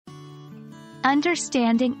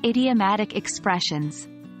Understanding idiomatic expressions.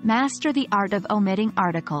 Master the art of omitting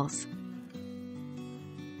articles.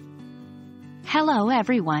 Hello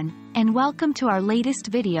everyone, and welcome to our latest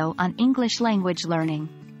video on English language learning.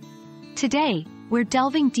 Today, we're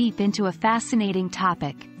delving deep into a fascinating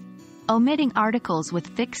topic: omitting articles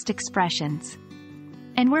with fixed expressions.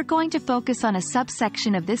 And we're going to focus on a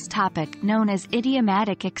subsection of this topic known as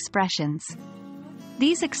idiomatic expressions.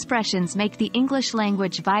 These expressions make the English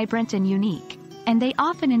language vibrant and unique, and they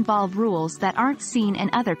often involve rules that aren't seen in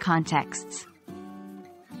other contexts.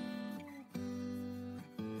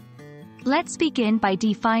 Let's begin by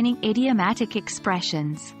defining idiomatic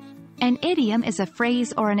expressions. An idiom is a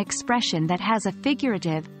phrase or an expression that has a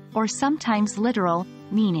figurative, or sometimes literal,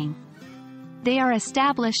 meaning. They are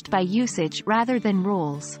established by usage rather than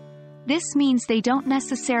rules. This means they don't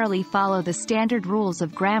necessarily follow the standard rules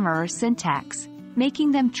of grammar or syntax,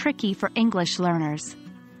 making them tricky for English learners.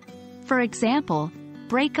 For example,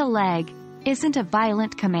 break a leg isn't a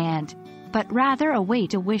violent command, but rather a way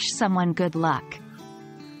to wish someone good luck.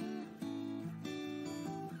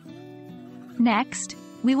 Next,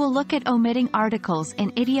 we will look at omitting articles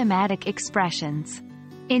in idiomatic expressions.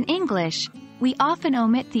 In English, we often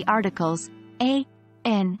omit the articles a,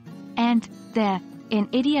 in, and the in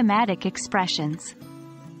idiomatic expressions.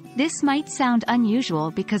 This might sound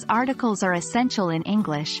unusual because articles are essential in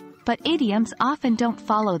English, but idioms often don't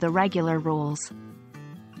follow the regular rules.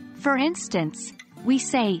 For instance, we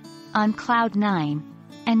say, on cloud nine,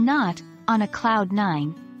 and not, on a cloud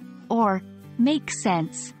nine, or, make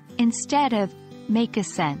sense, instead of, make a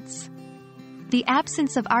sense. The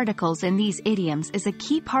absence of articles in these idioms is a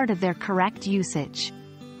key part of their correct usage.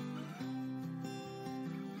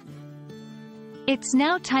 It's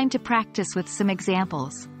now time to practice with some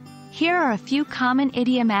examples. Here are a few common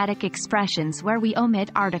idiomatic expressions where we omit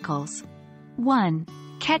articles. 1.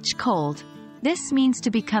 Catch cold. This means to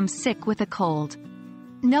become sick with a cold.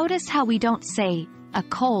 Notice how we don't say, a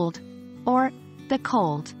cold, or, the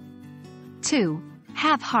cold. 2.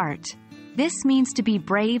 Have heart. This means to be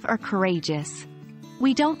brave or courageous.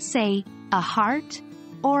 We don't say, a heart,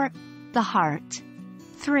 or, the heart.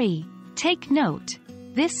 3. Take note.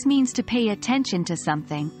 This means to pay attention to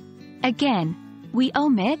something. Again, we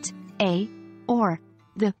omit a, or,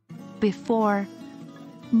 the, before,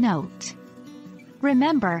 note.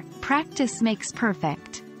 Remember, practice makes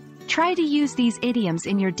perfect. Try to use these idioms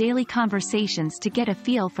in your daily conversations to get a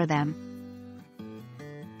feel for them.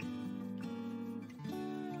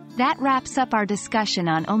 That wraps up our discussion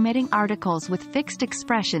on omitting articles with fixed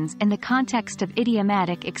expressions in the context of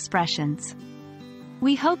idiomatic expressions.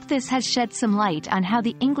 We hope this has shed some light on how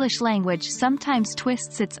the English language sometimes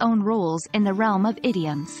twists its own rules in the realm of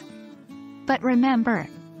idioms. But remember,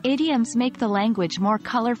 idioms make the language more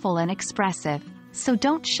colorful and expressive, so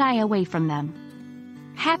don't shy away from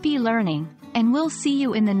them. Happy learning, and we'll see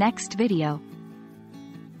you in the next video.